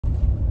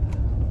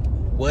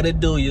What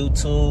it do,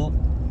 YouTube?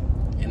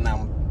 And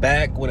I'm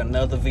back with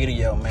another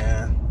video,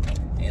 man.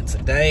 And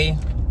today,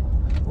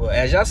 well,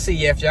 as y'all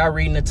see, if y'all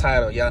reading the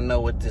title, y'all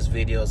know what this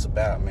video is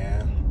about,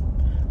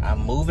 man.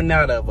 I'm moving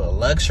out of a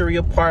luxury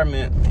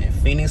apartment in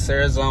Phoenix,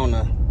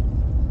 Arizona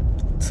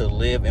to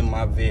live in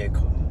my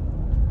vehicle.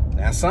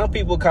 Now, some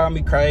people call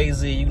me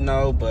crazy, you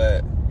know,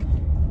 but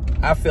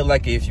I feel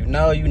like if you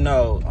know, you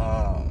know.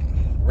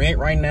 Rent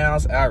right now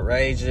is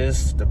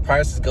outrageous. The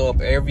prices go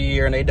up every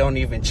year and they don't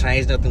even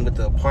change nothing with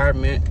the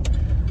apartment.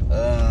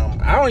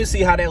 I don't even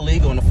see how that's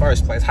legal in the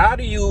first place. How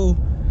do you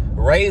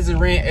raise the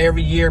rent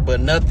every year but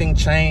nothing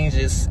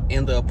changes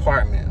in the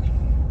apartment?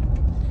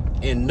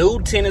 And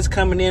new tenants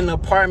coming in the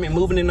apartment,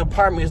 moving in the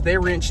apartments, they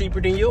rent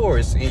cheaper than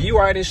yours. And you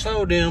already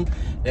showed them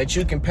that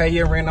you can pay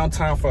your rent on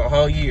time for a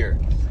whole year.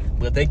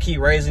 But they keep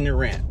raising the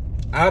rent.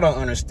 I don't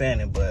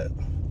understand it, but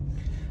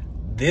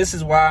this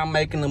is why I'm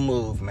making the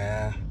move,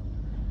 man.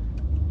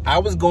 I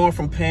was going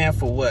from paying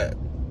for what,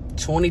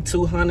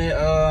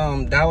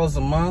 $2,200 a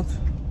month.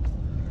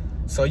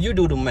 So you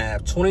do the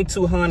math,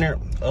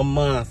 $2,200 a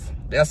month.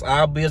 That's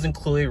all bills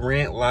included,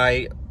 rent,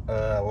 light,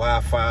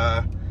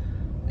 Wi-Fi,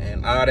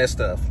 and all that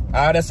stuff.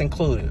 All that's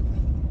included.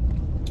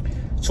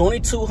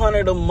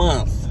 $2,200 a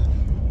month.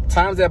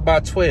 Times that by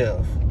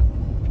 12.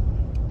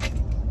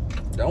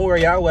 Don't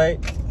worry, I'll wait.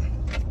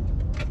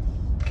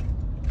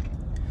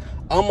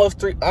 Almost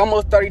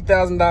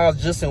 $30,000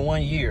 just in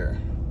 1 year.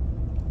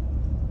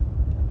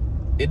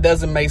 It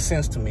doesn't make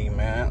sense to me,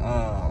 man.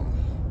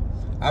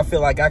 I feel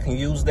like I can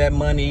use that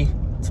money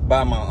to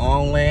buy my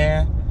own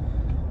land.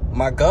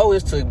 My goal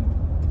is to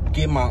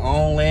get my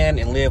own land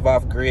and live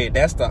off grid.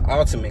 That's the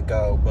ultimate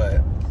goal.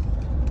 But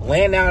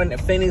land out in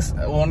Phoenix,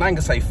 well, I'm not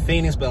gonna say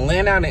Phoenix, but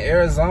land out in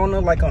Arizona,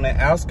 like on the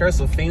outskirts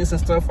of Phoenix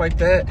and stuff like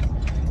that,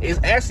 is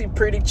actually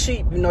pretty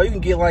cheap. You know, you can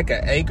get like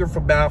an acre for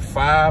about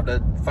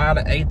 $5,000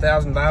 to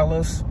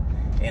 $8,000,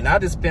 and I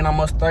just spent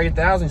almost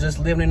 $30,000 just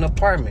living in an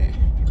apartment.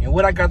 And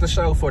what I got to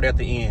show for it at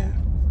the end?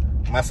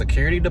 My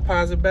security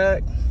deposit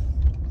back?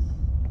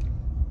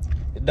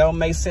 It don't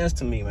make sense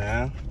to me,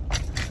 man.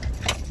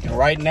 And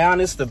right now,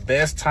 it's the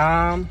best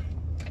time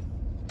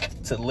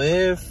to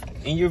live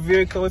in your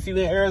vehicle if you're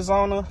in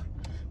Arizona,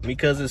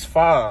 because it's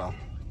fall.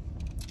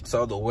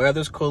 So the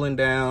weather's cooling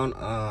down.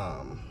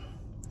 I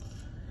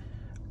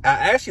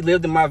actually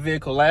lived in my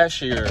vehicle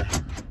last year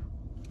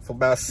for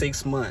about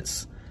 6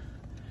 months.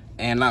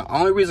 And the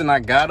only reason I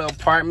got an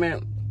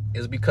apartment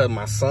is because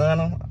my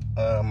son's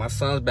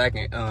back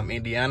in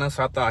Indiana,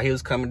 so I thought he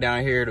was coming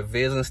down here to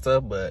visit and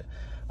stuff, but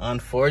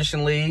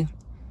unfortunately,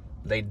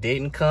 they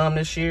didn't come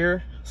this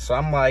year. So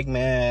I'm like,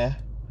 man,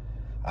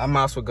 I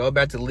might as well go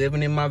back to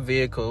living in my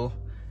vehicle,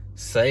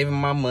 saving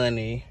my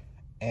money,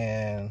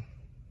 and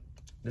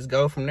just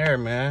go from there,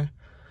 man.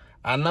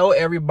 I know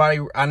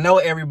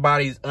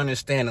everybody's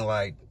understanding,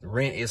 like,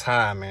 rent is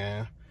high,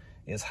 man.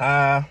 It's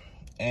high,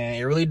 and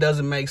it really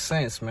doesn't make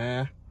sense,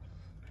 man.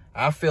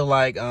 I feel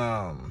like,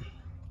 I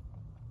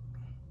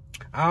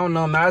don't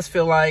know, man. I just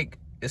feel like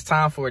it's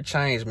time for a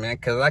change, man,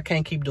 because I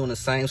can't keep doing the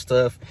same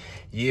stuff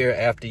year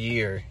after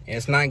year. And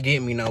it's not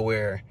getting me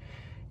nowhere.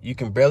 You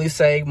can barely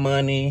save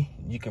money.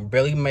 You can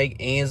barely make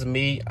ends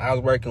meet. I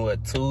was working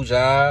with 2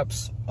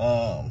 jobs.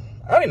 I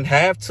didn't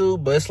have to,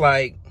 but it's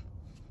like,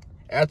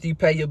 after you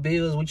pay your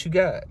bills, what you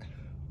got? A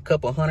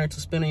couple $100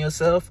 to spend on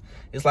yourself?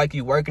 It's like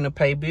you working to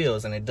pay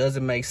bills, and it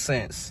doesn't make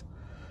sense.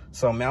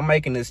 So, man, I'm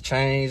making this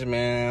change,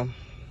 man.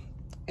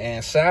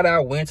 And shout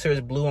out Winters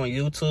Blue on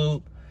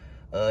YouTube.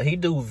 He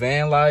do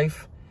van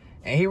life,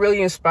 and he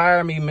really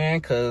inspired me, man,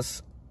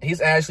 because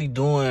he's actually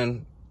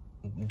doing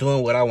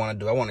what I want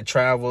to do. I want to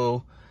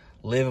travel,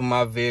 live in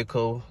my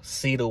vehicle,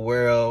 see the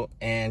world,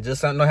 and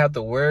just not have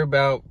to worry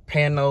about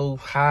paying no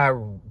high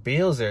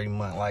bills every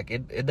month. Like,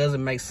 it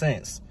doesn't make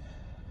sense.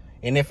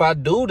 And if I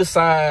do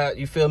decide,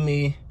 you feel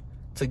me,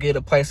 to get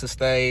a place to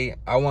stay,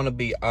 I want to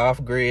be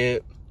off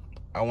grid.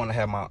 I want to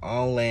have my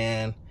own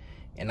land,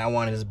 and I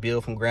want to just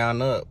build from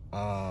ground up.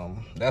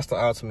 That's the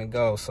ultimate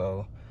goal.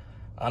 So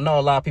I know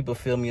a lot of people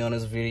feel me on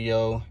this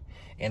video,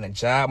 and the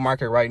job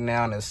market right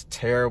now is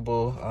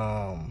terrible.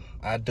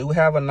 I do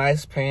have a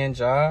nice paying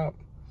job.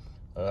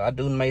 I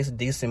do make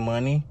decent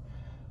money.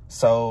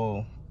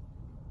 So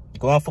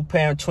going from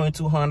paying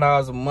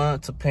 $2,200 a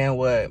month to paying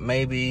what,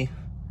 maybe,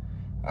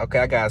 okay,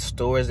 I got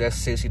storage, that's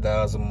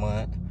 $60 a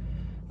month.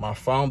 My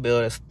phone bill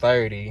is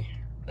 $30.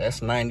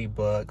 That's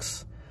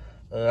 $90.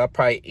 I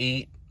probably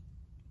eat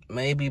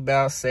maybe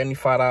about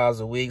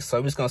 $75 a week. So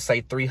I'm just gonna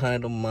say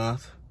 $300 a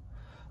month.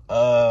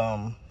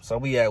 So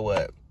we at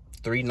what,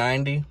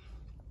 $390?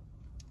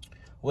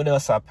 What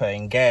else I pay?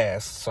 In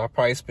gas. So I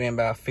probably spend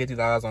about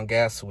 $50 on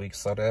gas a week.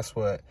 So that's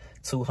what,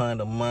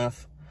 $200 a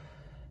month.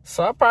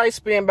 So I probably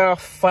spend about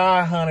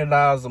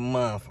 $500 a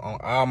month on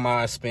all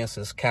my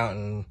expenses,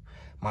 counting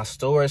my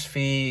storage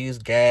fees,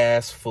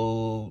 gas,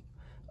 food,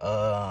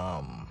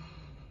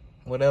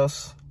 what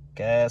else?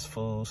 Gas,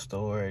 food,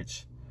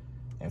 storage,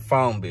 and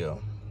phone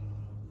bill.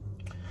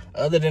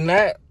 Other than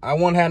that, I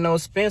won't have no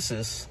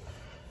expenses.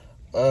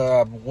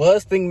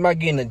 Was thinking about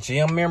getting a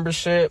gym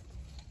membership.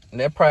 And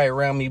that probably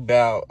around me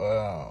about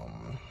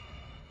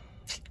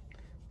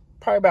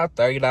probably about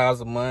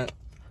 $30 a month.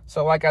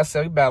 So like I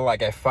said, we about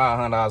like at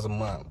 $500 a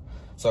month.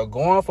 So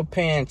going from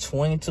paying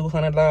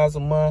 $2,200 a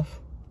month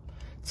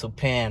to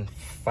paying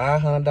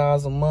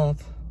 $500 a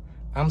month,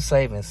 I'm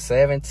saving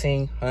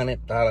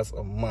 $1,700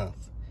 a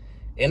month.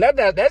 And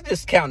that's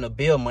just counting the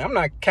bill money. I'm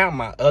not counting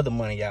my other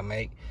money y'all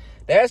make.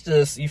 That's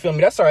just, you feel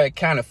me? That's already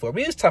accounted for.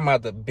 We just talking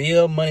about the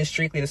bill money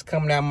strictly that's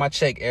coming out of my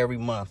check every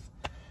month.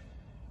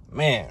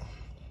 Man,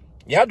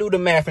 y'all do the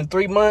math. In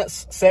 3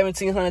 months,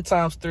 1,700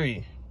 times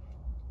 3.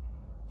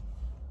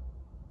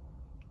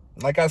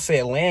 Like I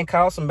said, land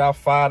costs them about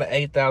 $5,000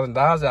 to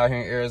 $8,000 out here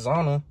in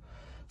Arizona.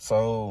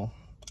 So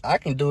I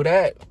can do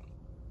that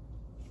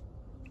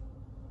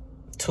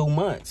 2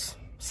 months.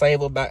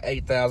 Save about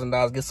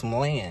 $8,000, get some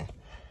land.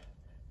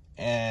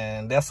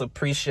 And that's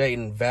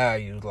appreciating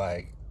value.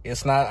 Like,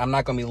 it's not, I'm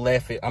not gonna be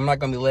left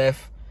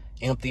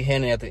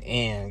empty-handed at the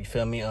end. You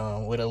feel me?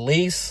 With a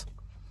lease,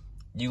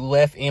 you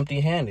left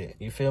empty-handed.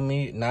 You feel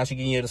me? Now she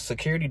getting you the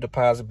security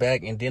deposit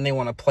back, and then they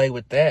want to play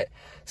with that.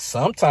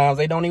 Sometimes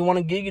they don't even want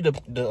to give you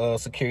the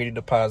security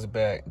deposit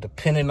back,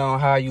 depending on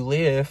how you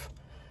live.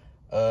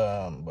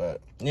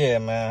 But yeah,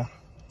 man,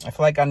 I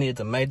feel like I needed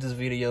to make this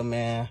video,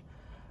 man.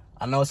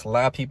 I know it's a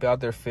lot of people out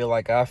there feel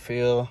like I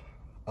feel.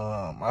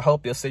 I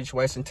hope your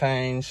situation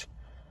change.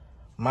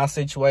 My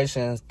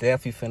situation is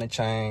definitely finna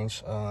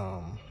change.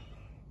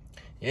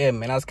 Yeah,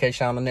 man, I'll catch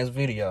y'all in the next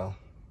video.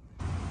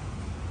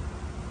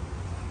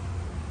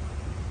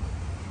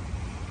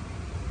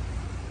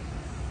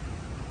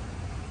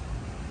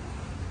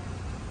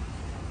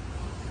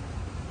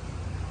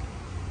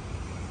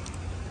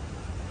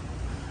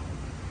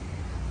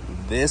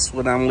 This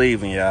what I'm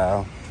leaving,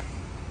 y'all.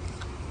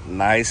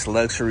 Nice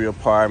luxury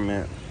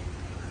apartment.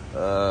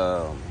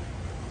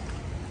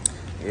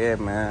 Yeah,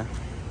 man,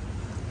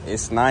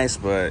 it's nice,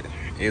 but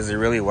is it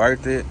really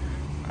worth it?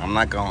 I'm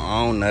not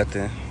gonna own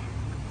nothing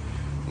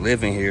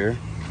living here.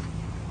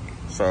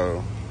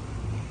 So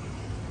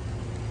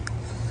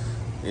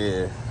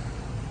yeah,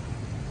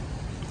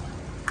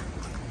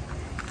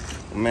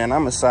 man,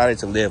 I'm excited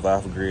to live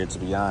off grid, to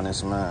be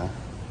honest, man.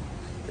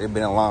 It's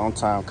been a long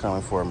time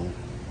coming for me.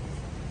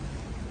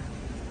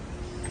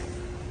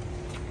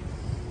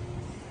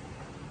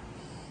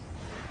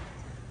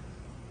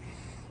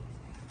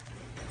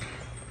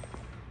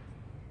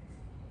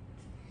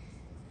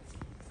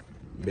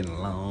 Been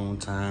a long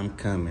time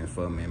coming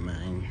for me,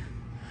 man.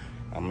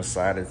 I'm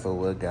excited for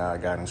what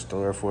God got in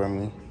store for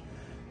me.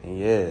 And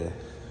yeah.